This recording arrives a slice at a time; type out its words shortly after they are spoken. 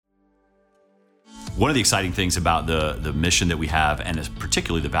One of the exciting things about the mission that we have, and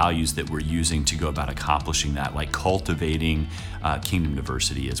particularly the values that we're using to go about accomplishing that, like cultivating kingdom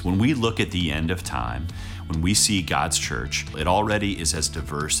diversity, is when we look at the end of time, when we see God's church, it already is as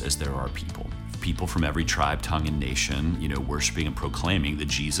diverse as there are people. People from every tribe, tongue, and nation, worshiping and proclaiming that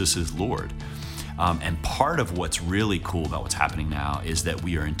Jesus is Lord. And part of what's really cool about what's happening now is that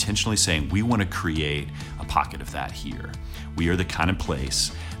we are intentionally saying we want to create a pocket of that here. We are the kind of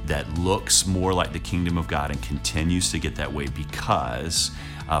place that looks more like the kingdom of God and continues to get that way because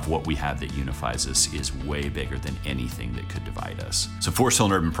of what we have that unifies us is way bigger than anything that could divide us. So Forest Hill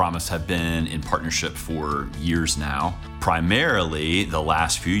and Urban Promise have been in partnership for years now. Primarily, the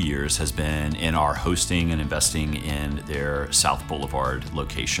last few years has been in our hosting and investing in their South Boulevard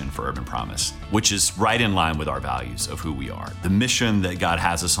location for Urban Promise, which is right in line with our values of who we are. The mission that God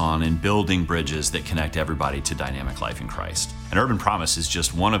has us on in building bridges that connect everybody to dynamic life in Christ. And Urban Promise is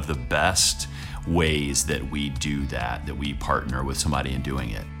just one of the best ways that we do that we partner with somebody in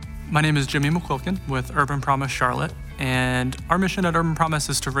doing it. My name is Jimmy McQuilkin with Urban Promise Charlotte, and our mission at Urban Promise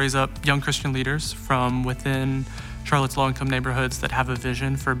is to raise up young Christian leaders from within Charlotte's low-income neighborhoods that have a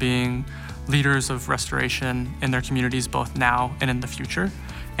vision for being leaders of restoration in their communities, both now and in the future.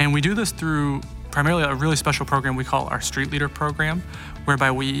 And we do this through primarily a really special program we call our Street Leader Program,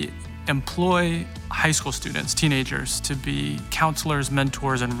 whereby we employ high school students, teenagers, to be counselors,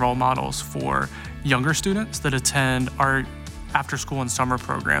 mentors, and role models for younger students that attend our after school and summer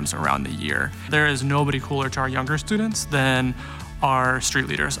programs around the year. There is nobody cooler to our younger students than our street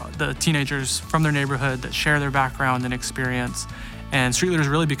leaders, the teenagers from their neighborhood that share their background and experience. And street leaders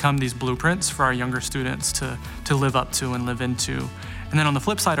really become these blueprints for our younger students to live up to and live into. And then on the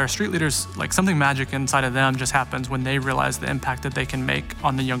flip side, our street leaders, like something magic inside of them just happens when they realize the impact that they can make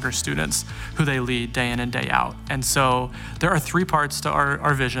on the younger students who they lead day in and day out. And so there are three parts to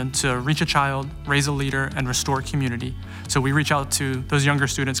our vision: to reach a child, raise a leader, and restore community. So we reach out to those younger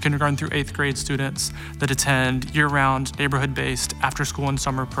students, kindergarten through 8th grade students that attend year-round, neighborhood-based after-school and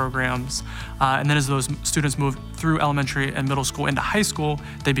summer programs. And then as those students move through elementary and middle school into high school,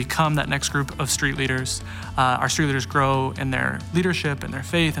 they become that next group of street leaders. Our street leaders grow in their leadership and their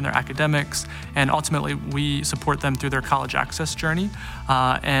faith and their academics, and ultimately we support them through their college access journey.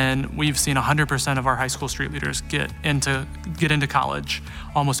 And we've seen 100% of our high school street leaders get into college.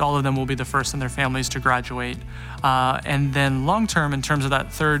 Almost all of them will be the first in their families to graduate. And then long-term, in terms of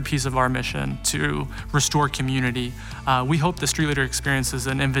that third piece of our mission, to restore community, we hope the street leader experience is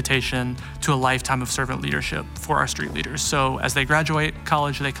an invitation to a lifetime of servant leadership for our street leaders. So as they graduate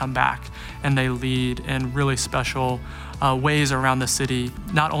college, they come back and they lead in really special ways around the city,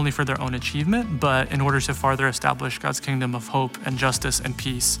 not only for their own achievement, but in order to further establish God's kingdom of hope and justice and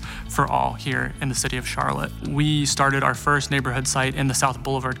peace for all here in the city of Charlotte. We started our first neighborhood site in the South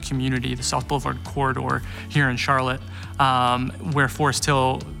Boulevard community, the South Boulevard corridor here in Charlotte, where Forest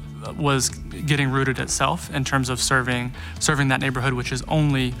Hill was getting rooted itself in terms of serving that neighborhood, which is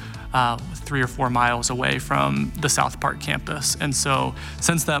only 3 or 4 miles away from the South Park campus. And so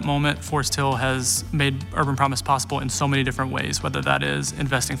since that moment, Forest Hill has made Urban Promise possible in so many different ways, whether that is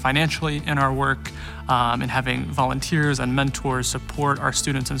investing financially in our work, and having volunteers and mentors support our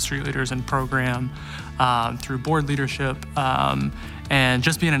students and street leaders in program, through board leadership, and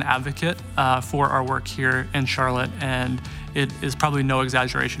just being an advocate for our work here in Charlotte. And it is probably no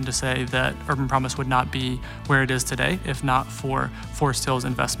exaggeration to say that Urban Promise would not be where it is today if not for Forest Hill's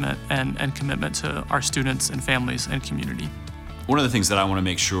investment and commitment to our students and families and community. One of the things that I want to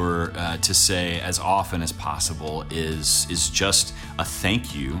make sure to say as often as possible is just a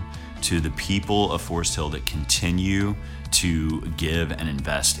thank you to the people of Forest Hill that continue to give and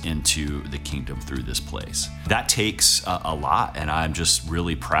invest into the kingdom through this place. That takes a lot, and I'm just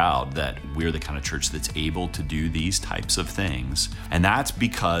really proud that we're the kind of church that's able to do these types of things. And that's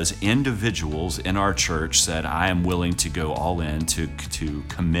because individuals in our church said, I am willing to go all in, to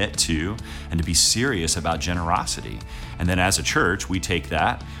commit to, and to be serious about generosity. And then as a church, we take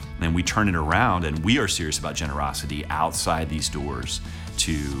that and we turn it around, and we are serious about generosity outside these doors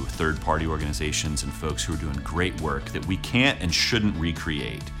to third-party organizations and folks who are doing great work that we can't and shouldn't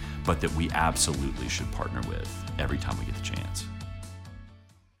recreate, but that we absolutely should partner with every time we get the chance.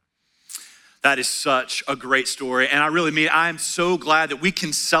 That is such a great story. And I really mean, I'm so glad that we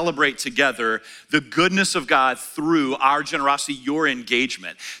can celebrate together the goodness of God through our generosity, your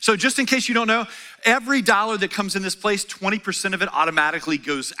engagement. So just in case you don't know, Every dollar that comes in this place, 20% of it automatically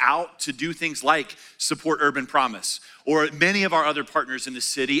goes out to do things like support Urban Promise or many of our other partners in the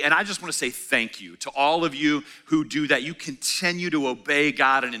city. And I just want to say thank you to all of you who do that. You continue to obey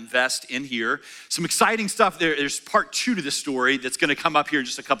God and invest in here. Some exciting stuff there. There's part 2 to the story that's going to come up here in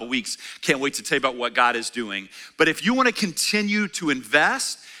just a couple weeks. Can't wait to tell you about what God is doing. But if you want to continue to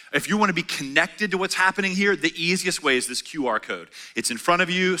invest, if you want to be connected to what's happening here, the easiest way is this QR code. It's in front of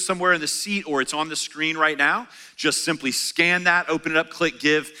you somewhere in the seat or it's on the screen right now. Just simply scan that, open it up, click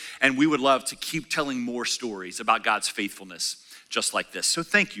give, and we would love to keep telling more stories about God's faithfulness just like this. So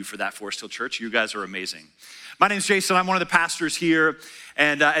thank you for that, Forest Hill Church. You guys are amazing. My name's Jason. I'm one of the pastors here.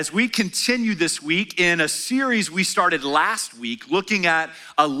 And as we continue this week in a series we started last week, looking at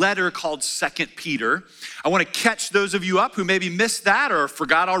a letter called 2 Peter, I want to catch those of you up who maybe missed that or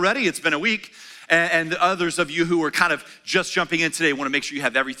forgot already. It's been a week. And others of you who are kind of just jumping in today want to make sure you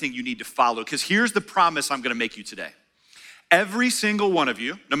have everything you need to follow. Because here's the promise I'm going to make you today. Every single one of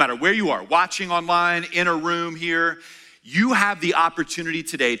you, no matter where you are, watching online, in a room here, you have the opportunity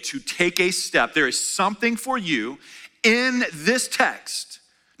today to take a step. There is something for you in this text,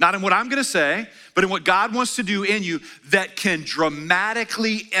 not in what I'm gonna say, but in what God wants to do in you that can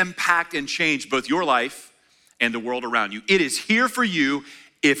dramatically impact and change both your life and the world around you. It is here for you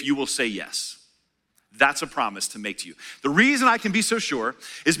if you will say yes. That's a promise to make to you. The reason I can be so sure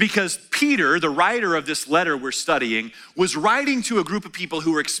is because Peter, the writer of this letter we're studying, was writing to a group of people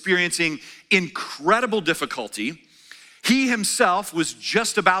who were experiencing incredible difficulty. He himself was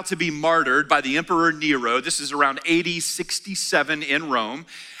just about to be martyred by the Emperor Nero. This is around AD 67 in Rome.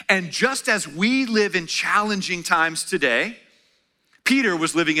 And just as we live in challenging times today, Peter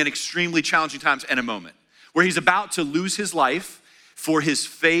was living in extremely challenging times in a moment where he's about to lose his life for his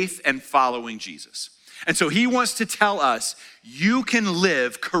faith and following Jesus. And so he wants to tell us, you can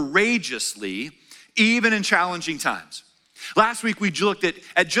live courageously even in challenging times. Last week, we looked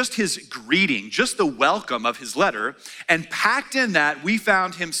at just his greeting, just the welcome of his letter, and packed in that, we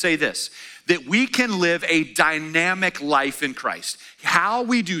found him say this, that we can live a dynamic life in Christ. How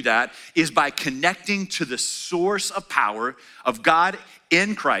we do that is by connecting to the source of power of God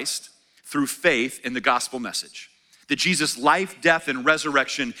in Christ through faith in the gospel message. That Jesus' life, death, and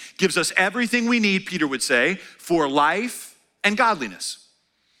resurrection gives us everything we need, Peter would say, for life and godliness.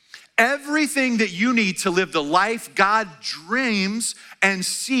 Everything that you need to live the life God dreams and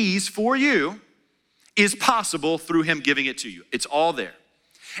sees for you is possible through him giving it to you. It's all there.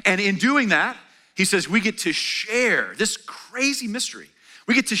 And in doing that, he says we get to share this crazy mystery.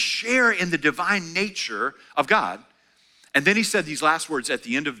 We get to share in the divine nature of God. And then he said these last words at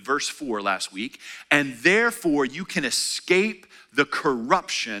the end of verse 4 last week, and therefore you can escape the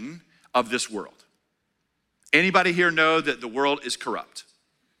corruption of this world. Anybody here know that the world is corrupt?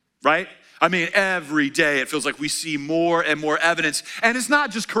 Right? I mean, every day it feels like we see more and more evidence. And it's not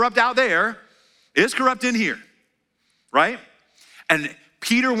just corrupt out there, it's corrupt in here, right? And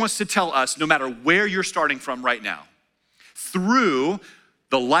Peter wants to tell us, no matter where you're starting from right now, through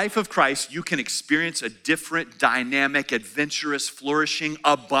the life of Christ, you can experience a different, dynamic, adventurous, flourishing,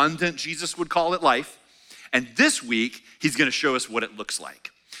 abundant, Jesus would call it, life. And this week, he's gonna show us what it looks like.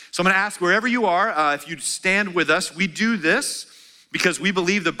 So I'm gonna ask wherever you are, if you'd stand with us, we do this because we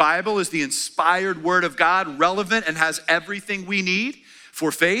believe the Bible is the inspired word of God, relevant and has everything we need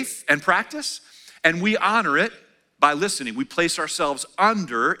for faith and practice. And we honor it by listening. We place ourselves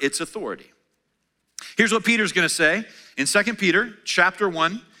under its authority. Here's what Peter's gonna say in 2 Peter chapter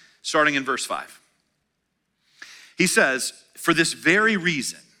 1, starting in verse 5. He says, for this very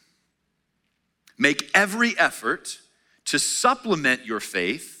reason, make every effort to supplement your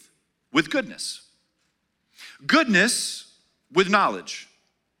faith with goodness. Goodness with knowledge.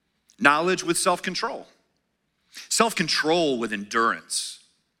 Knowledge with self-control. Self-control with endurance.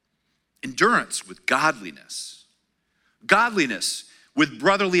 Endurance with godliness. Godliness with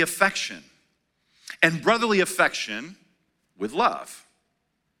brotherly affection. And brotherly affection with love.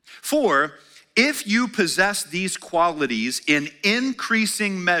 For if you possess these qualities in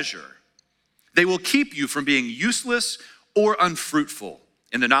increasing measure, they will keep you from being useless or unfruitful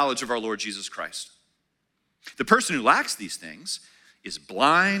in the knowledge of our Lord Jesus Christ. The person who lacks these things is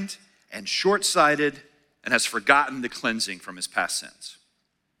blind and short-sighted and has forgotten the cleansing from his past sins.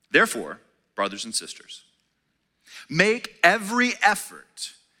 Therefore, brothers and sisters, make every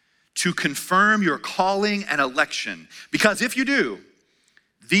effort to confirm your calling and election, because if you do,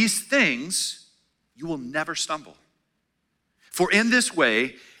 these things you will never stumble. For in this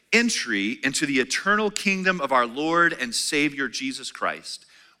way, entry into the eternal kingdom of our Lord and Savior Jesus Christ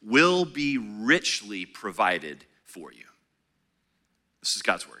will be richly provided for you. This is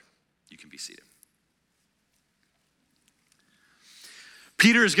God's word. You can be seated.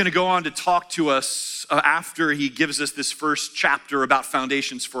 Peter is going to go on to talk to us after he gives us this first chapter about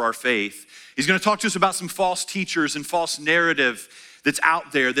foundations for our faith. He's going to talk to us about some false teachers and false narrative that's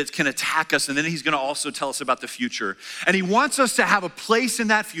out there that can attack us. And then he's going to also tell us about the future. And he wants us to have a place in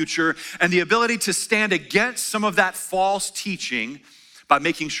that future and the ability to stand against some of that false teaching by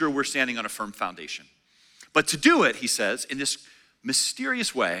making sure we're standing on a firm foundation. But to do it, he says, in this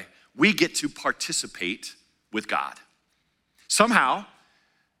mysterious way, we get to participate with God. Somehow,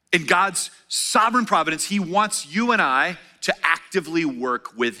 in God's sovereign providence, he wants you and I to actively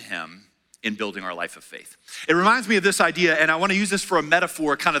work with him in building our life of faith. It reminds me of this idea, and I want to use this for a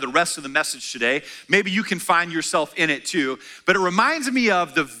metaphor, kind of the rest of the message today. Maybe you can find yourself in it too, but it reminds me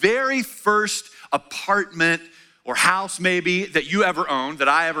of the very first apartment or house maybe that you ever owned, that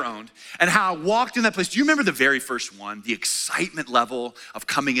I ever owned, and how I walked in that place. Do you remember the very first one? The excitement level of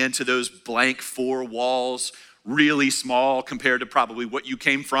coming into those blank four walls, really small compared to probably what you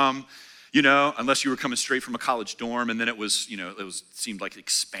came from, you know, unless you were coming straight from a college dorm, and then it was, you know, seemed like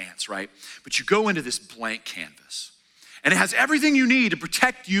expanse, right? But you go into this blank canvas, and it has everything you need to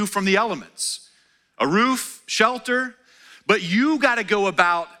protect you from the elements. A roof, shelter, but you gotta go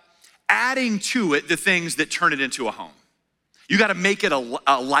about adding to it the things that turn it into a home. You gotta make it a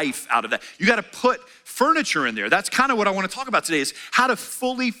life out of that. You gotta put furniture in there. That's kind of what I wanna talk about today, is how to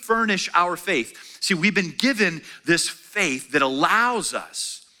fully furnish our faith. See, we've been given this faith that allows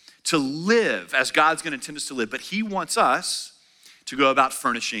us to live as God's gonna intend us to live, but he wants us to go about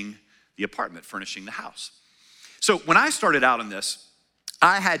furnishing the apartment, furnishing the house. So when I started out on this,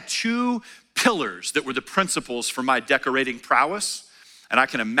 I had two pillars that were the principles for my decorating prowess. And I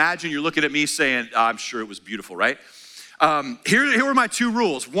can imagine you're looking at me saying, I'm sure it was beautiful, right? Here were my two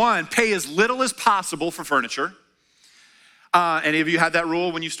rules. One, pay as little as possible for furniture. Any of you had that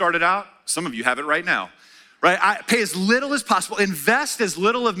rule when you started out? Some of you have it right now. Right, I pay as little as possible, invest as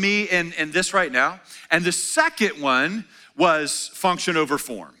little of me in this right now. And the second one was function over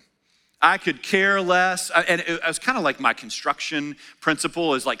form. I could care less, and it was kind of like my construction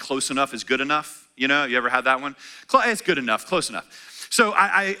principle is like close enough is good enough. You know, you ever had that one? It's good enough, close enough. So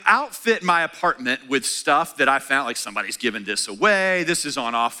I outfit my apartment with stuff that I found, like somebody's given this away, this is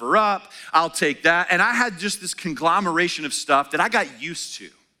on offer up, I'll take that. And I had just this conglomeration of stuff that I got used to.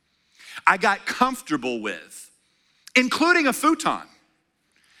 I got comfortable with, including a futon.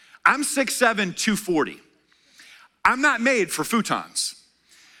 I'm 6'7", 240. I'm not made for futons,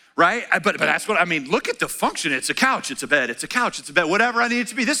 right? But that's what, I mean, look at the function. It's a couch, it's a bed, it's a couch, it's a bed, whatever I need it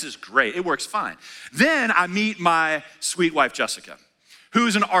to be. This is great, it works fine. Then I meet my sweet wife, Jessica,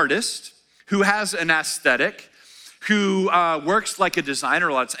 who's an artist, who has an aesthetic, who works like a designer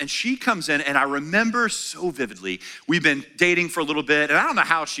a lot, and she comes in, and I remember so vividly, we've been dating for a little bit, and I don't know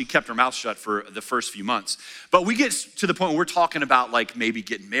how she kept her mouth shut for the first few months, but we get to the point where we're talking about like maybe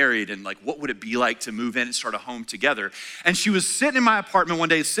getting married and like what would it be like to move in and start a home together. And she was sitting in my apartment one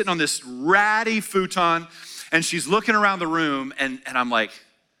day, sitting on this ratty futon, and she's looking around the room, and I'm like,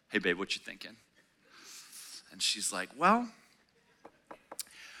 hey babe, what you thinking? And she's like, well,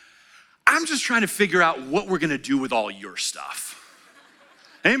 I'm just trying to figure out what we're gonna do with all your stuff.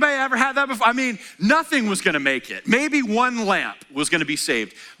 Anybody ever had that before? I mean, nothing was gonna make it. Maybe one lamp was gonna be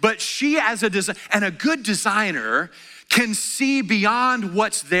saved. But she, as a designer, and a good designer, can see beyond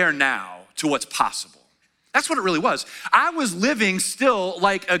what's there now to what's possible. That's what it really was. I was living still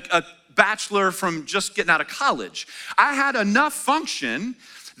like a bachelor from just getting out of college. I had enough function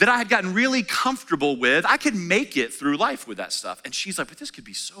that I had gotten really comfortable with. I could make it through life with that stuff. And she's like, but this could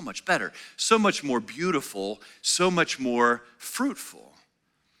be so much better, so much more beautiful, so much more fruitful.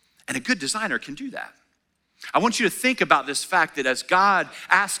 And a good designer can do that. I want you to think about this fact that as God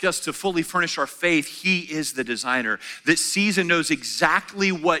asks us to fully furnish our faith, he is the designer that sees and knows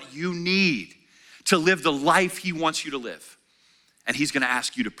exactly what you need to live the life he wants you to live. And he's gonna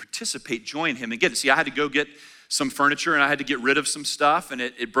ask you to participate, join him, and get it. See, I had to go get some furniture and I had to get rid of some stuff, and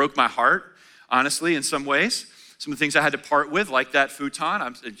it broke my heart, honestly, in some ways. Some of the things I had to part with, like that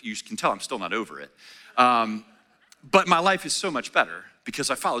futon, you can tell I'm still not over it. But my life is so much better because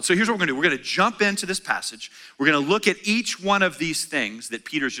I followed. So here's what we're gonna do. We're gonna jump into this passage. We're gonna look at each one of these things that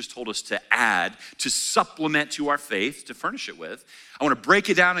Peter's just told us to add, to supplement to our faith, to furnish it with. I wanna break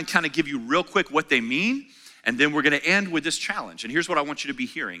it down and kind of give you real quick what they mean, and then we're gonna end with this challenge. And here's what I want you to be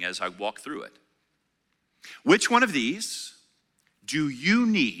hearing as I walk through it. Which one of these do you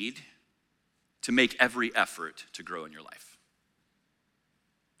need to make every effort to grow in your life?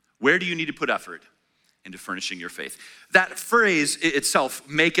 Where do you need to put effort into furnishing your faith? That phrase itself,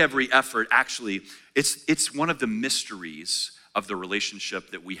 make every effort, actually, it's one of the mysteries of the relationship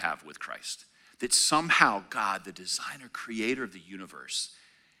that we have with Christ. that somehow God, the designer, creator of the universe,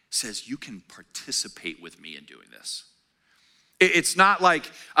 says you can participate with me in doing this. It's not like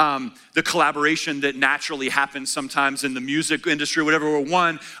the collaboration that naturally happens sometimes in the music industry or whatever, where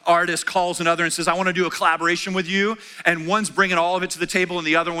one artist calls another and says, I want to do a collaboration with you. And one's bringing all of it to the table and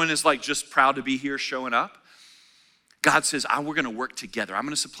the other one is like just proud to be here showing up. God says, we're going to work together. I'm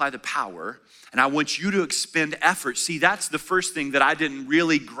going to supply the power and I want you to expend effort. See, that's the first thing that I didn't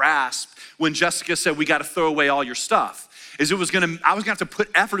really grasp when Jessica said, we got to throw away all your stuff. I was gonna have to put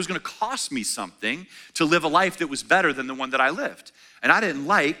effort. It was gonna cost me something to live a life that was better than the one that I lived. And I didn't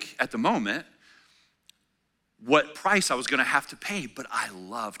like, at the moment, what price I was gonna have to pay, but I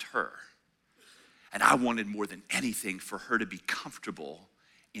loved her. And I wanted more than anything for her to be comfortable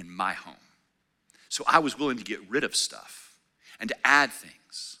in my home. So I was willing to get rid of stuff and to add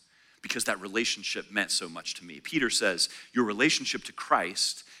things because that relationship meant so much to me. Peter says, your relationship to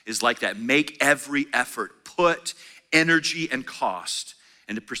Christ is like that. Make every effort, put energy and cost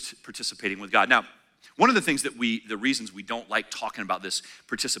into participating with God. Now, one of the things that the reasons we don't like talking about this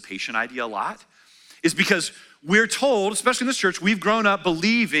participation idea a lot is because we're told, especially in this church, we've grown up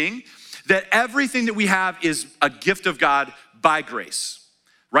believing that everything that we have is a gift of God by grace,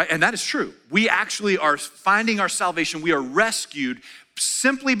 right? And that is true. We actually are finding our salvation. We are rescued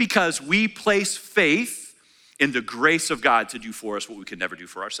simply because we place faith in the grace of God to do for us what we could never do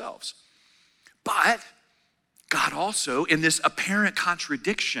for ourselves. But God also, in this apparent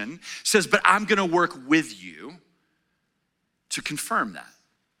contradiction, says, but I'm gonna work with you to confirm that.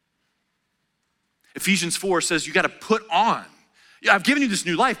 Ephesians 4 says you gotta put on. I've given you this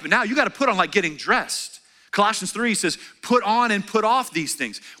new life, but now you gotta put on like getting dressed. Colossians 3 says, put on and put off these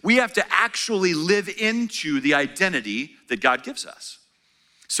things. We have to actually live into the identity that God gives us.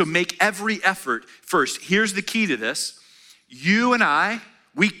 So make every effort first. Here's the key to this. You and I,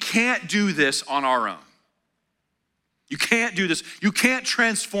 we can't do this on our own. You can't do this. You can't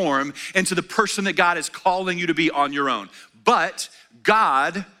transform into the person that God is calling you to be on your own. But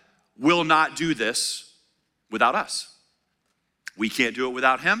God will not do this without us. We can't do it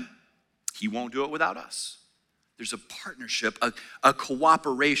without him. He won't do it without us. There's a partnership, a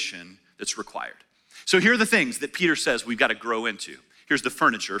cooperation that's required. So here are the things that Peter says we've got to grow into. Here's the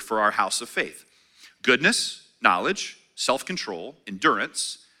furniture for our house of faith. Goodness, knowledge, self-control,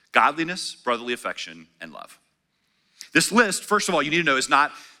 endurance, godliness, brotherly affection, and love. This list, first of all, you need to know is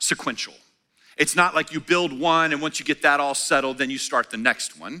not sequential. It's not like you build one and once you get that all settled, then you start the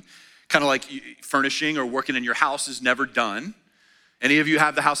next one. Kind of like furnishing or working in your house is never done. Any of you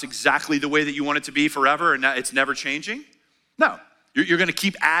have the house exactly the way that you want it to be forever and it's never changing? No, you're gonna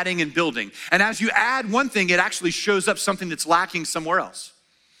keep adding and building. And as you add one thing, it actually shows up something that's lacking somewhere else.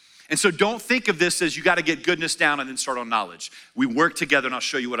 And so don't think of this as you gotta get goodness down and then start on knowledge. We work together and I'll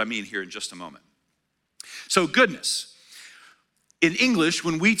show you what I mean here in just a moment. So goodness. In English,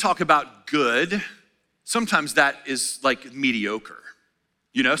 when we talk about good, sometimes that is like mediocre.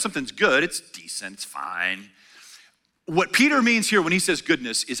 You know, something's good, it's decent, it's fine. What Peter means here when he says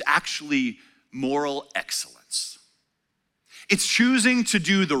goodness is actually moral excellence. It's choosing to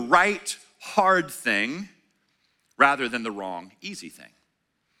do the right, hard thing rather than the wrong, easy thing.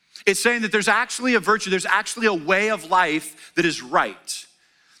 It's saying that there's actually a virtue, there's actually a way of life that is right,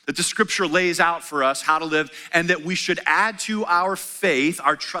 that the scripture lays out for us how to live, and that we should add to our faith,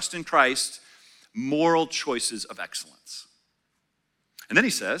 our trust in Christ, moral choices of excellence. And then he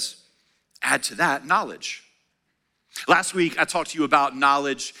says, add to that knowledge. Last week, I talked to you about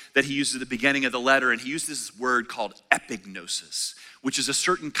knowledge that he used at the beginning of the letter, and he used this word called epignosis, which is a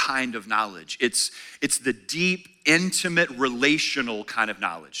certain kind of knowledge. It's the deep, intimate, relational kind of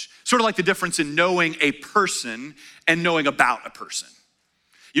knowledge. Sort of like the difference in knowing a person and knowing about a person.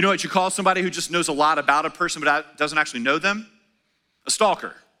 You know what you call somebody who just knows a lot about a person but doesn't actually know them? A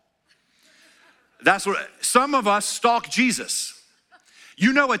stalker. That's what, some of us stalk Jesus.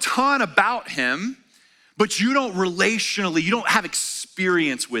 You know a ton about him, but you don't relationally, you don't have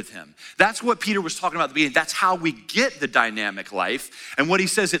experience with him. That's what Peter was talking about at the beginning. That's how we get the dynamic life. And what he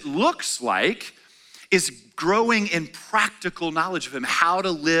says it looks like is growing in practical knowledge of him, how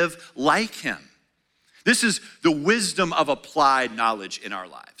to live like him. This is the wisdom of applied knowledge in our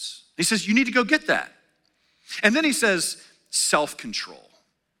lives. He says, you need to go get that. And then he says, self-control.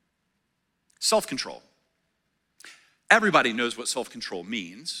 Self-control. Everybody knows what self-control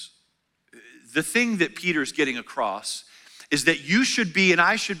means. The thing that Peter's getting across is that you should be and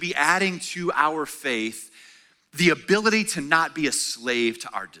I should be adding to our faith the ability to not be a slave to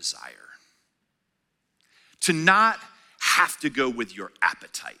our desire. To not have to go with your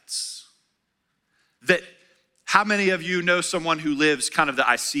appetites. That how many of you know someone who lives kind of the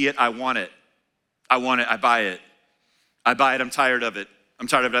I see it, I want it I want it, I buy it. I buy it, I'm tired of it. I'm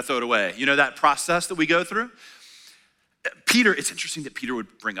tired of it, I throw it away. You know that process that we go through? Peter, it's interesting that Peter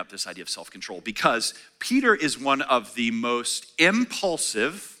would bring up this idea of self-control because Peter is one of the most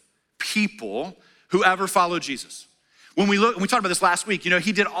impulsive people who ever followed Jesus. When we talked about this last week,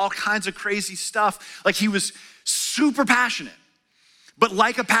 he did all kinds of crazy stuff. Like he was super passionate. But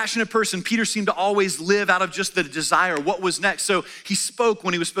like a passionate person, Peter seemed to always live out of just the desire, what was next. So he spoke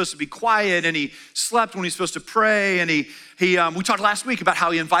when he was supposed to be quiet, and he slept when he was supposed to pray. And we talked last week about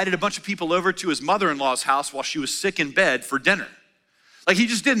how he invited a bunch of people over to his mother-in-law's house while she was sick in bed for dinner. Like he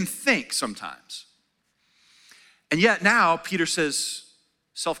just didn't think sometimes. And yet now Peter says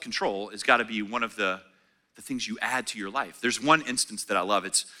self-control has got to be one of the things you add to your life. There's one instance that I love.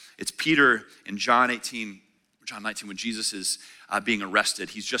 It's Peter in John 19, when Jesus is being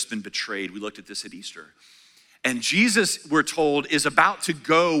arrested. He's just been betrayed. We looked at this at Easter. And Jesus, we're told, is about to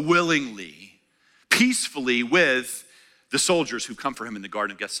go willingly, peacefully with the soldiers who come for him in the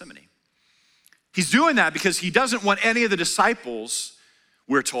Garden of Gethsemane. He's doing that because he doesn't want any of the disciples,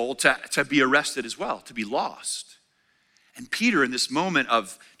 we're told, to be arrested as well, to be lost. And Peter, in this moment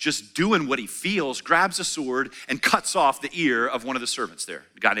of just doing what he feels, grabs a sword and cuts off the ear of one of the servants there,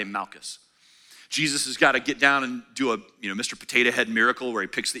 a guy named Malchus. Jesus has got to get down and do a Mr. Potato Head miracle where he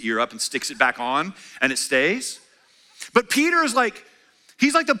picks the ear up and sticks it back on and it stays. But Peter is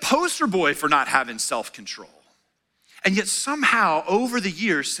he's like the poster boy for not having self-control. And yet somehow over the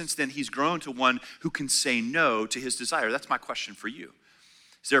years since then, he's grown to one who can say no to his desire. That's my question for you.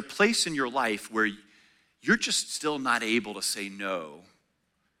 Is there a place in your life where you're just still not able to say no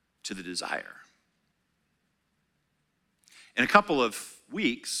to the desire? In a couple of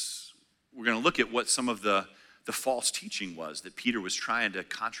weeks, we're going to look at what some of the false teaching was that Peter was trying to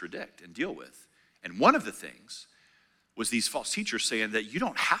contradict and deal with. And one of the things was these false teachers saying that you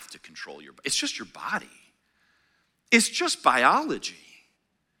don't have to control your body. It's just your body. It's just biology.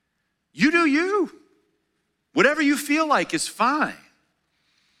 You do you. Whatever you feel like is fine.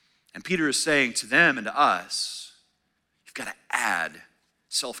 And Peter is saying to them and to us, you've got to add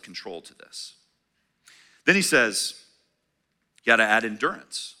self-control to this. Then he says, you got to add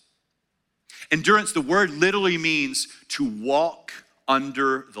endurance. Endurance, the word literally means to walk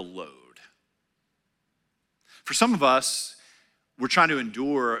under the load. For some of us, we're trying to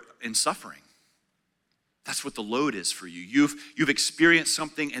endure in suffering. That's what the load is for you. You've experienced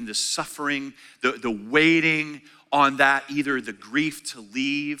something, and the suffering, the waiting on that, either the grief to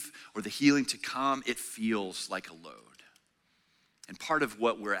leave or the healing to come, it feels like a load. And part of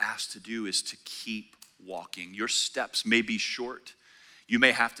what we're asked to do is to keep walking. Your steps may be short. You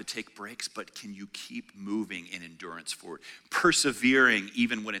may have to take breaks, but can you keep moving in endurance forward, persevering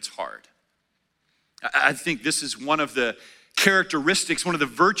even when it's hard? I think this is one of the characteristics, one of the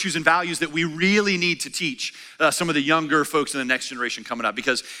virtues and values that we really need to teach some of the younger folks in the next generation coming up,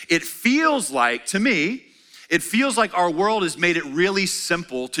 because it feels like, to me, our world has made it really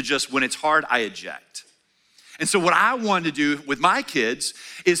simple to just, when it's hard, I eject. And so what I wanted to do with my kids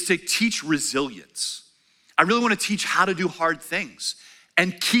is to teach resilience. I really want to teach how to do hard things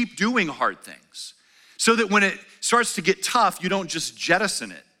and keep doing hard things so that when it starts to get tough, you don't just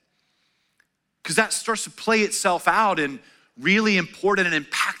jettison it. Because that starts to play itself out in really important and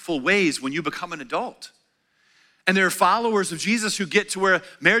impactful ways when you become an adult. And there are followers of Jesus who get to where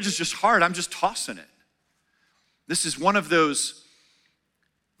marriage is just hard, I'm just tossing it. This is one of those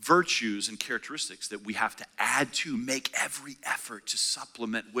virtues and characteristics that we have to add to, make every effort to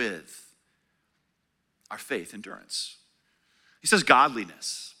supplement with our faith, endurance. He says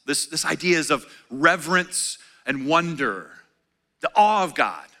godliness. This idea is of reverence and wonder, the awe of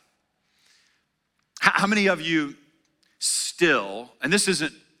God. How many of you still, and this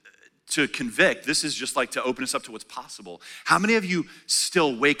isn't to convict, this is just like to open us up to what's possible. How many of you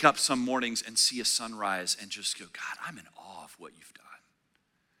still wake up some mornings and see a sunrise and just go, God, I'm in awe of what you've done.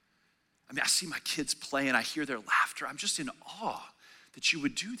 I mean, I see my kids play and I hear their laughter. I'm just in awe that you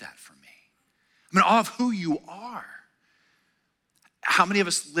would do that for me. I'm in awe of who you are. How many of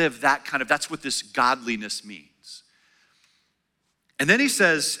us live that's what this godliness means. And then he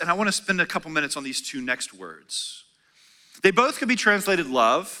says, and I want to spend a couple minutes on these two next words. They both can be translated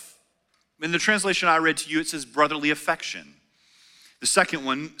love. In the translation I read to you, it says brotherly affection. The second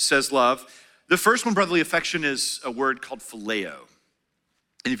one says love. The first one, brotherly affection, is a word called phileo.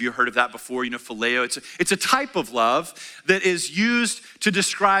 Any of you heard of that before? You know, phileo, it's a type of love that is used to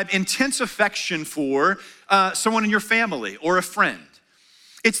describe intense affection for someone in your family or a friend.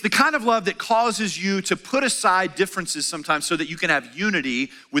 It's the kind of love that causes you to put aside differences sometimes so that you can have unity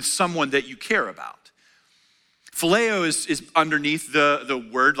with someone that you care about. Phileo is underneath the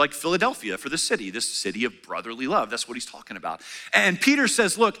word like Philadelphia for the city, this city of brotherly love. That's what he's talking about. And Peter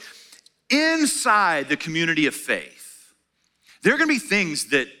says, look, inside the community of faith, there are gonna be things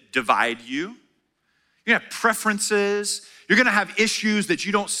that divide you. You're gonna have preferences. You're gonna have issues that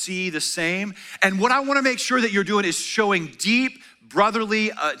you don't see the same. And what I wanna make sure that you're doing is showing deep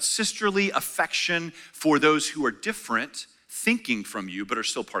brotherly, sisterly affection for those who are different, thinking from you, but are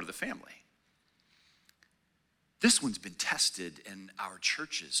still part of the family. This one's been tested in our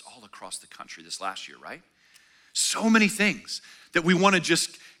churches all across the country this last year, right? So many things that we wanna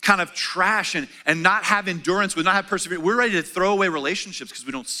just kind of trash and not have endurance with, not have perseverance. We're ready to throw away relationships because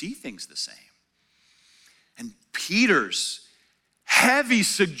we don't see things the same. And Peter's heavy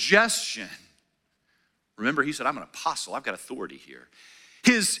suggestion, remember he said, I'm an apostle, I've got authority here.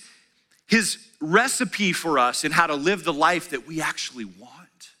 His recipe for us in how to live the life that we actually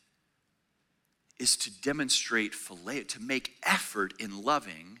want is to demonstrate phileo, to make effort in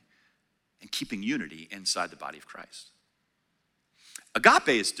loving and keeping unity inside the body of Christ. Agape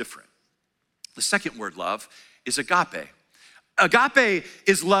is different. The second word, love, is agape. Agape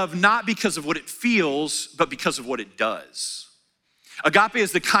is love not because of what it feels, but because of what it does. Agape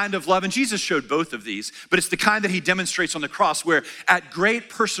is the kind of love, and Jesus showed both of these, but it's the kind that he demonstrates on the cross where at great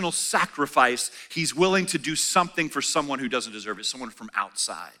personal sacrifice, he's willing to do something for someone who doesn't deserve it, someone from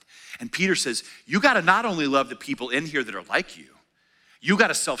outside. And Peter says, you gotta not only love the people in here that are like you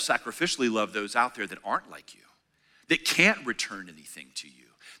gotta self-sacrificially love those out there that aren't like you, that can't return anything to you,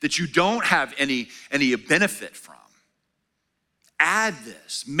 that you don't have any benefit from. Add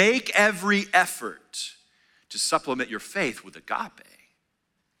this, make every effort to supplement your faith with agape.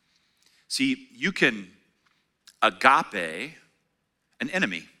 See, you can agape an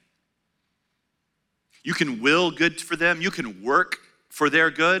enemy. You can will good for them. You can work for their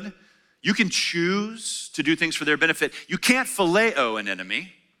good. You can choose to do things for their benefit. You can't phileo an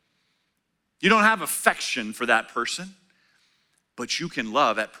enemy. You don't have affection for that person, but you can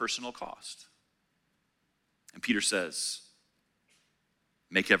love at personal cost. And Peter says,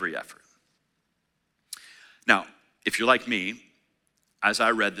 make every effort. Now, if you're like me, as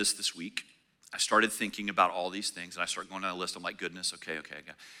I read this week, I started thinking about all these things, and I started going down a list. I'm like, goodness, okay, I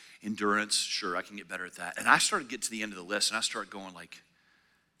got endurance, sure, I can get better at that. And I started to get to the end of the list, and I started going like,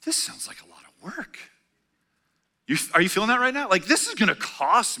 this sounds like a lot of work. Are you feeling that right now? Like, this is gonna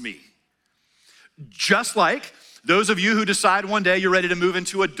cost me. Just like those of you who decide one day you're ready to move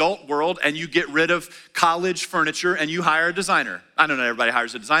into adult world and you get rid of college furniture and you hire a designer. I don't know everybody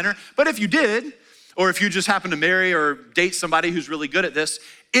hires a designer, but if you did, or if you just happen to marry or date somebody who's really good at this,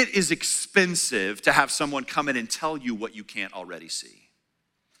 it is expensive to have someone come in and tell you what you can't already see.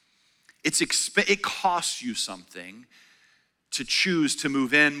 It costs you something to choose to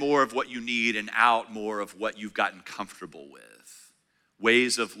move in more of what you need and out more of what you've gotten comfortable with.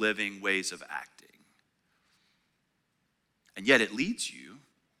 Ways of living, ways of acting. And yet it leads you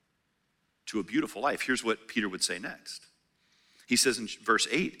to a beautiful life. Here's what Peter would say next. He says in verse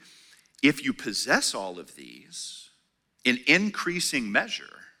 8, if you possess all of these in increasing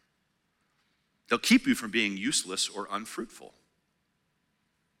measure, they'll keep you from being useless or unfruitful.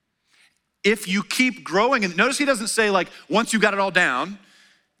 If you keep growing, and notice he doesn't say like, once you got it all down,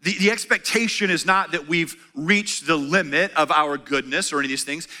 the expectation is not that we've reached the limit of our goodness or any of these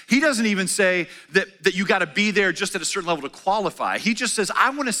things. He doesn't even say that you gotta be there just at a certain level to qualify. He just says, I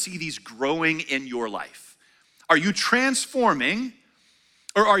wanna see these growing in your life. Are you transforming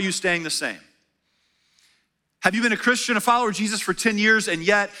or are you staying the same? Have you been a Christian, a follower of Jesus for 10 years and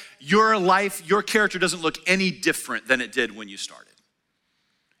yet your life, your character doesn't look any different than it did when you started?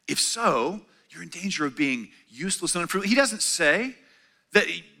 If so, you're in danger of being useless and unfruitful. He doesn't say that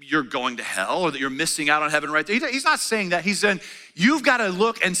you're going to hell or that you're missing out on heaven right there. He's not saying that. He's saying, you've got to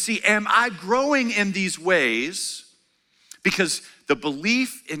look and see, am I growing in these ways? Because the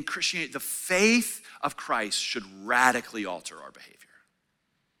belief in Christianity, the faith of Christ should radically alter our behavior.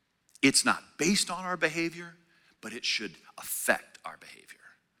 It's not based on our behavior, but it should affect our behavior.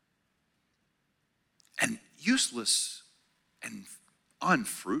 And useless and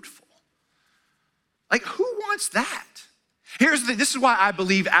unfruitful. Like, who wants that? Here's the thing, this is why I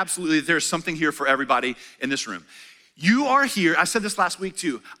believe absolutely that there's something here for everybody in this room. You are here, I said this last week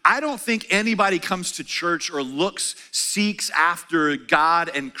too, I don't think anybody comes to church or seeks after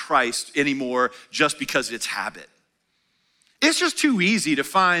God and Christ anymore just because it's habit. It's just too easy to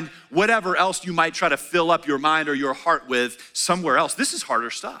find whatever else you might try to fill up your mind or your heart with somewhere else. This is harder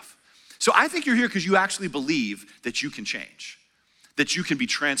stuff. So I think you're here because you actually believe that you can change, that you can be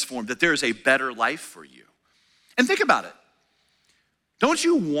transformed, that there is a better life for you. And think about it. Don't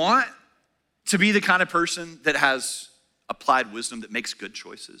you want to be the kind of person that has applied wisdom, that makes good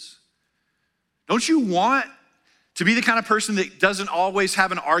choices? Don't you want to be the kind of person that doesn't always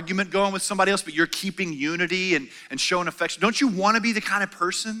have an argument going with somebody else, but you're keeping unity and showing affection? Don't you want to be the kind of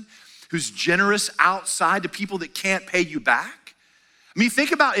person who's generous outside to people that can't pay you back? I mean,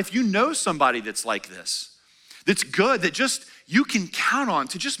 think about if you know somebody that's like this, that's good, that just you can count on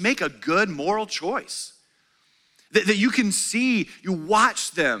to just make a good moral choice. That you can see, you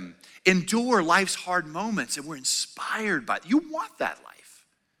watch them endure life's hard moments and we're inspired by it. You want that life.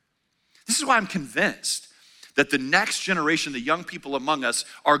 This is why I'm convinced that the next generation, the young people among us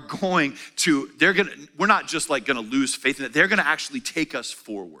are we're not just like gonna lose faith in it, they're gonna actually take us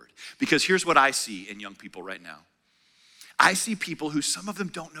forward. Because here's what I see in young people right now. I see people who some of them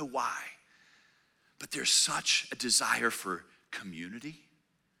don't know why, but there's such a desire for community,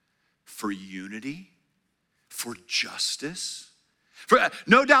 for unity, for justice.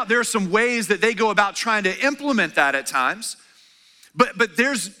 No doubt there are some ways that they go about trying to implement that at times, but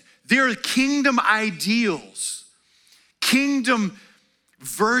there are kingdom ideals, kingdom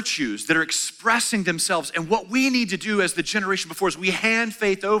virtues that are expressing themselves. And what we need to do as the generation before us, we hand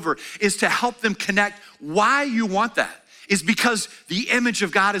faith over, is to help them connect why you want that is because the image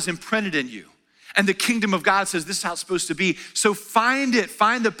of God is imprinted in you. And the kingdom of God says this is how it's supposed to be. So find it,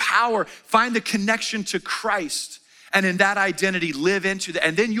 find the power, find the connection to Christ. And in that identity, live into that.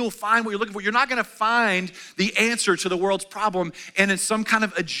 And then you'll find what you're looking for. You're not gonna find the answer to the world's problem in some kind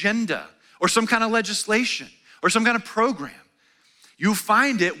of agenda or some kind of legislation or some kind of program. You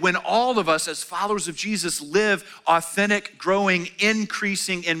find it when all of us as followers of Jesus live authentic, growing,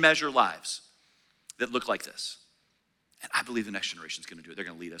 increasing in measure lives that look like this. And I believe the next generation is gonna do it. They're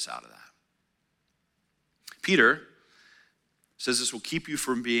gonna lead us out of that. Peter says this will keep you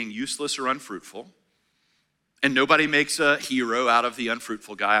from being useless or unfruitful. And nobody makes a hero out of the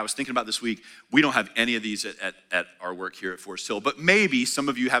unfruitful guy. I was thinking about this week, we don't have any of these at our work here at Forest Hill, but maybe some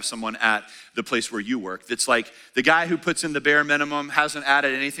of you have someone at the place where you work that's like the guy who puts in the bare minimum, hasn't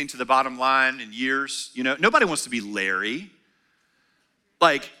added anything to the bottom line in years. You know, nobody wants to be Larry.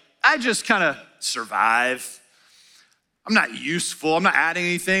 Like, I just kind of survive. I'm not useful, I'm not adding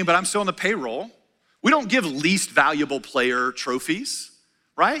anything, but I'm still on the payroll. We don't give least valuable player trophies,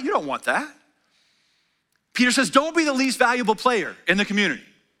 right? You don't want that. Peter says, don't be the least valuable player in the community.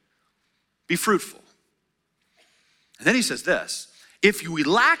 Be fruitful. And then he says this, if you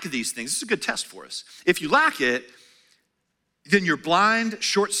lack these things, this is a good test for us. If you lack it, then you're blind,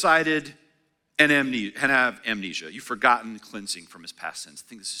 short-sighted, and have amnesia. You've forgotten cleansing from his past sins. I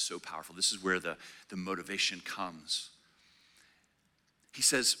think this is so powerful. This is where the motivation comes. He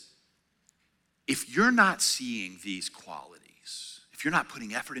says, if you're not seeing these qualities, if you're not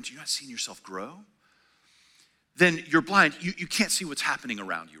putting effort into, you're not seeing yourself grow, then you're blind. You can't see what's happening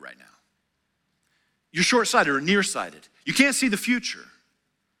around you right now. You're short-sighted or nearsighted. You can't see the future.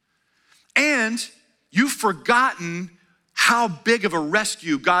 And you've forgotten how big of a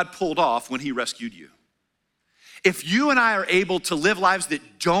rescue God pulled off when he rescued you. If you and I are able to live lives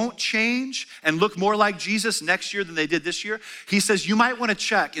that don't change and look more like Jesus next year than they did this year, he says you might want to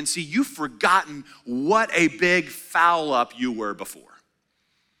check and see you've forgotten what a big foul up you were before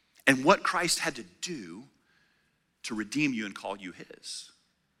and what Christ had to do to redeem you and call you his.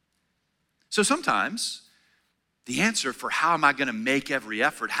 So sometimes the answer for how am I gonna make every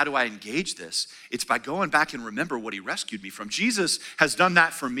effort, how do I engage this? It's by going back and remember what he rescued me from. Jesus has done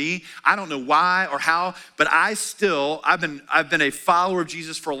that for me. I don't know why or how, but I've been a follower of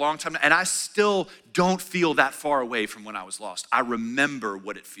Jesus for a long time, and I still don't feel that far away from when I was lost. I remember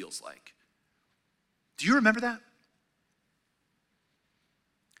what it feels like. Do you remember that?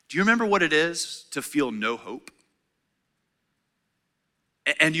 Do you remember what it is to feel no hope?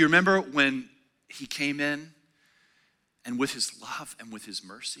 And do you remember when he came in and with his love and with his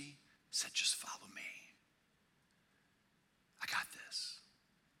mercy said, just follow me. I got this.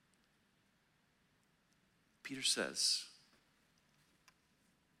 Peter says,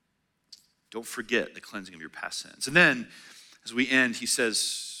 don't forget the cleansing of your past sins. And then as we end, he says,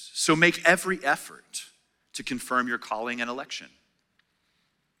 so make every effort to confirm your calling and election.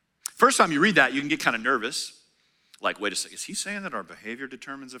 First time you read that, you can get kind of nervous. Like, wait a second, is he saying that our behavior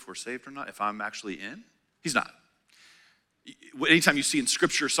determines if we're saved or not, if I'm actually in? He's not. Anytime you see in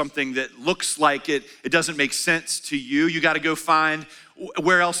scripture something that looks like it doesn't make sense to you, you gotta go find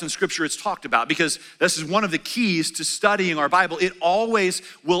where else in scripture it's talked about, because this is one of the keys to studying our Bible. It always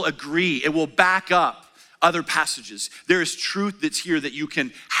will agree, it will back up other passages. There is truth that's here that you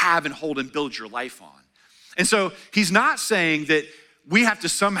can have and hold and build your life on. And so he's not saying that we have to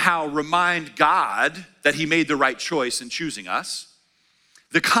somehow remind God that he made the right choice in choosing us.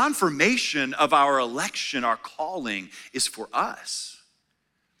 The confirmation of our election, our calling, is for us.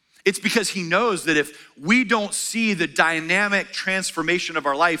 It's because he knows that if we don't see the dynamic transformation of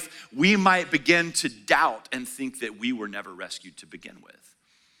our life, we might begin to doubt and think that we were never rescued to begin with.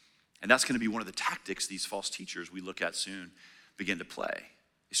 And that's going to be one of the tactics these false teachers we look at soon begin to play.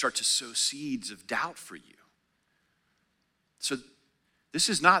 They start to sow seeds of doubt for you. So this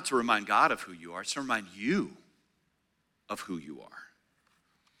is not to remind God of who you are, it's to remind you of who you are.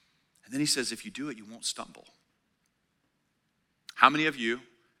 And then he says, if you do it, you won't stumble. How many of you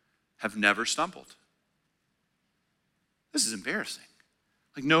have never stumbled? This is embarrassing.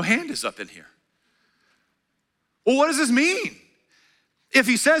 Like, no hand is up in here. Well, what does this mean? If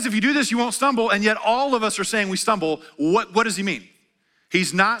he says, if you do this, you won't stumble, and yet all of us are saying we stumble, what does he mean?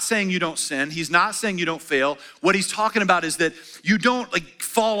 He's not saying you don't sin. He's not saying you don't fail. What he's talking about is that you don't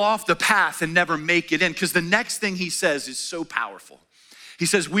fall off the path and never make it in, because the next thing he says is so powerful. He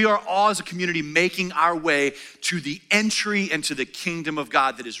says, we are all as a community making our way to the entry into the kingdom of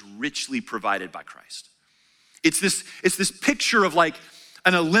God that is richly provided by Christ. It's this picture of like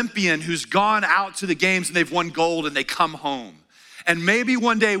an Olympian who's gone out to the games and they've won gold and they come home. And maybe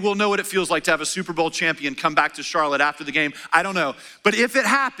one day we'll know what it feels like to have a Super Bowl champion come back to Charlotte after the game. I don't know. But if it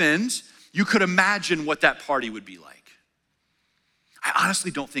happens, you could imagine what that party would be like. I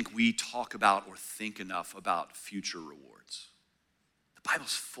honestly don't think we talk about or think enough about future rewards. The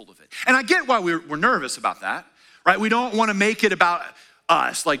Bible's full of it. And I get why we're nervous about that, right? We don't want to make it about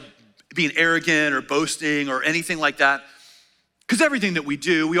us, like being arrogant or boasting or anything like that. Because everything that we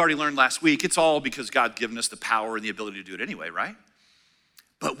do, we already learned last week, it's all because God's given us the power and the ability to do it anyway, right?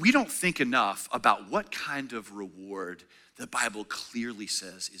 But we don't think enough about what kind of reward the Bible clearly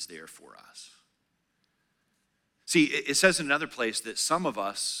says is there for us. See, it says in another place that some of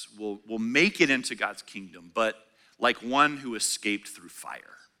us will make it into God's kingdom, but like one who escaped through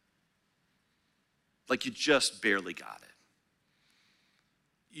fire. Like you just barely got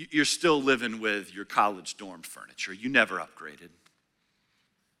it. You're still living with your college dorm furniture. You never upgraded.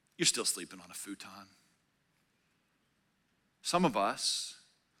 You're still sleeping on a futon. Some of us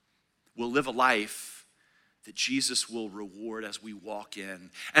will live a life that Jesus will reward as we walk in.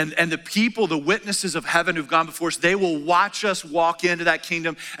 And the people, the witnesses of heaven who've gone before us, they will watch us walk into that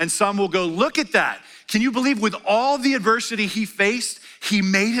kingdom, and some will go, look at that. Can you believe with all the adversity he faced, he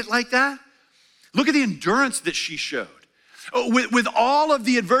made it like that? Look at the endurance that she showed. With all of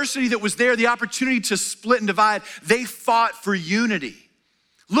the adversity that was there, the opportunity to split and divide, they fought for unity.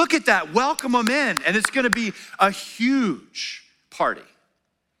 Look at that, welcome them in, and it's gonna be a huge party.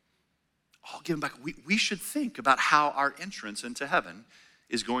 All given back, we should think about how our entrance into heaven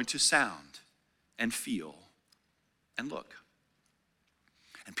is going to sound and feel and look.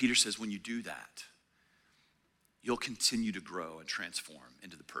 And Peter says, when you do that, you'll continue to grow and transform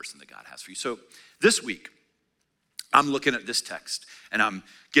into the person that God has for you. So this week, I'm looking at this text and I'm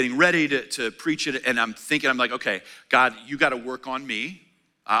getting ready to preach it, and I'm thinking, I'm like, okay, God, you got to work on me.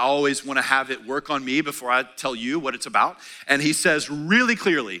 I always want to have it work on me before I tell you what it's about. And he says really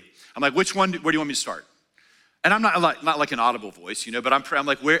clearly, I'm like, where do you want me to start? And I'm not like an audible voice, but I'm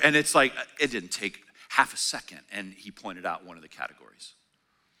like, where? And it's like, it didn't take half a second. And he pointed out one of the categories.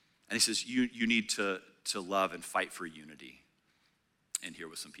 And he says, you need to love and fight for unity in here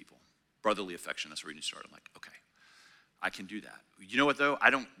with some people. Brotherly affection, that's where you need to start. I'm like, okay, I can do that. You know what though? I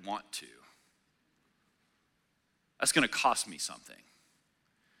don't want to. That's gonna cost me something.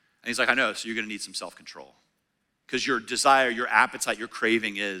 And he's like, I know, so you're gonna need some self-control. Because your desire, your appetite, your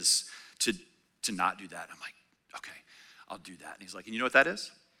craving is to not do that. I'm like, okay, I'll do that. And he's like, and you know what that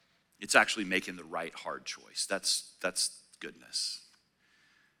is? It's actually making the right hard choice. That's goodness.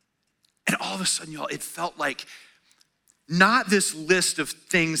 And all of a sudden, y'all, it felt like not this list of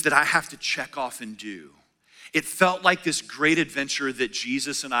things that I have to check off and do. It felt like this great adventure that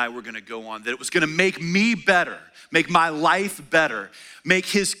Jesus and I were gonna go on, that it was gonna make me better, make my life better, make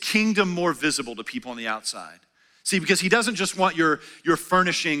his kingdom more visible to people on the outside. See, because he doesn't just want your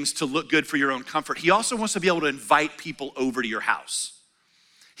furnishings to look good for your own comfort. He also wants to be able to invite people over to your house.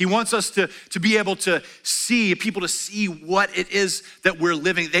 He wants us to be able to see, people to see what it is that we're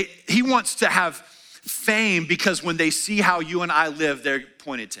living. He wants to have fame because when they see how you and I live, they're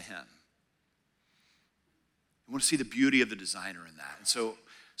pointed to him. We want to see the beauty of the designer in that. And so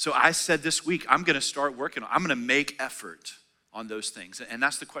I said this week, I'm gonna start working I'm gonna make effort on those things. And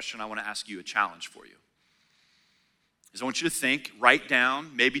that's the question I wanna ask you, a challenge for you. Is I want you to think, write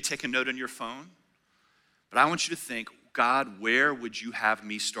down, maybe take a note on your phone, but I want you to think, God, where would you have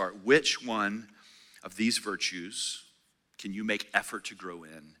me start? Which one of these virtues can you make effort to grow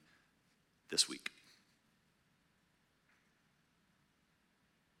in this week?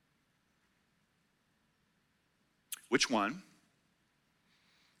 Which one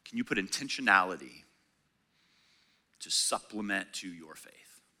can you put intentionality to supplement to your faith?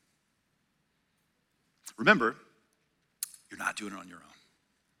 Remember, you're not doing it on your own.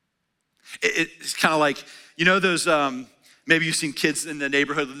 It's kind of like, you know those, maybe you've seen kids in the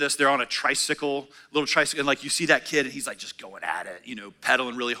neighborhood of this, they're on a tricycle, little tricycle, and like you see that kid and he's like just going at it, you know,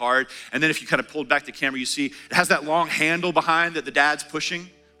 pedaling really hard. And then if you kind of pulled back the camera, you see it has that long handle behind that the dad's pushing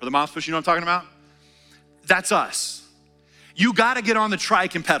or the mom's pushing, you know what I'm talking about? That's us. You gotta get on the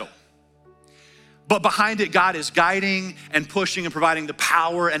trike and pedal. But behind it, God is guiding and pushing and providing the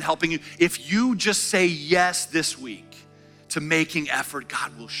power and helping you. If you just say yes this week to making effort,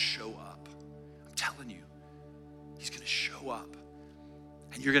 God will show up. I'm telling you, he's gonna show up.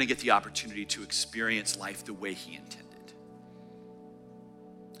 And you're gonna get the opportunity to experience life the way he intended.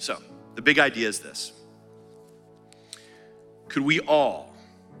 So, the big idea is this. Could we all,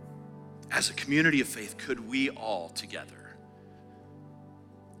 as a community of faith, could we all together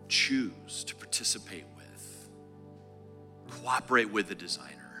choose to participate with, cooperate with the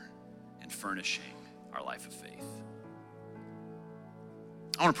designer in furnishing our life of faith?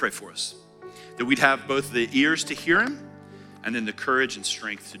 I want to pray for us, that we'd have both the ears to hear him and then the courage and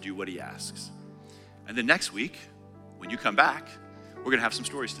strength to do what he asks. And then next week, when you come back, we're going to have some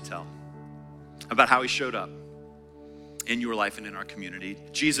stories to tell about how he showed up in your life and in our community.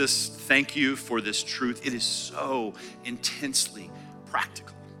 Jesus, thank you for this truth. It is so intensely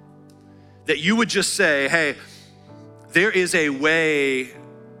practical. That you would just say, hey, there is a way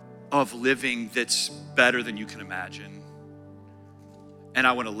of living that's better than you can imagine. And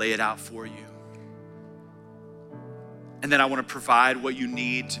I want to lay it out for you. And then I want to provide what you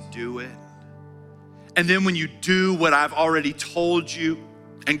need to do it. And then when you do what I've already told you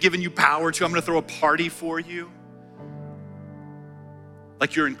and given you power to, I'm going to throw a party for you.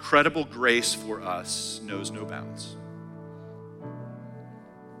 Like your incredible grace for us knows no bounds.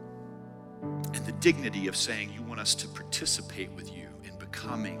 And the dignity of saying you want us to participate with you in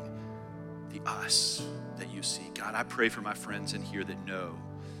becoming the us that you see. God, I pray for my friends in here that know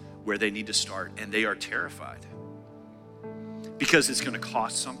where they need to start and they are terrified because it's going to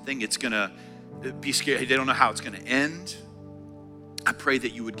cost something. It's going to be scary. They don't know how it's going to end. I pray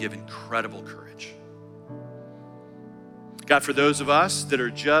that you would give incredible courage. God, for those of us that are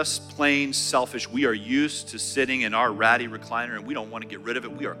just plain selfish, we are used to sitting in our ratty recliner and we don't want to get rid of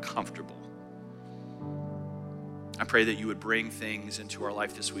it. We are comfortable. I pray that you would bring things into our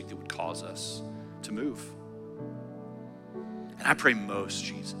life this week that would cause us to move. And I pray most,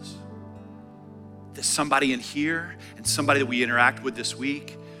 Jesus, that somebody in here and somebody that we interact with this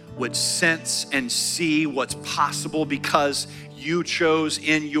week would sense and see what's possible because you chose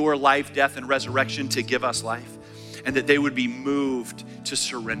in your life, death, and resurrection to give us life, and that they would be moved to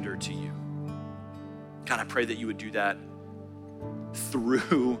surrender to you. God, I pray that you would do that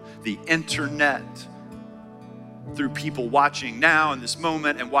through the internet, through people watching now in this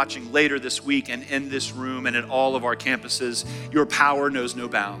moment and watching later this week and in this room and at all of our campuses. Your power knows no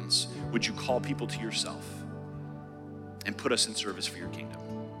bounds. Would you call people to yourself and put us in service for your kingdom?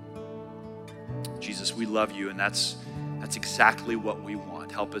 Jesus, we love you, and that's exactly what we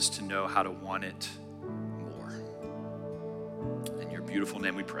want. Help us to know how to want it more. In your beautiful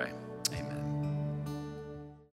name we pray.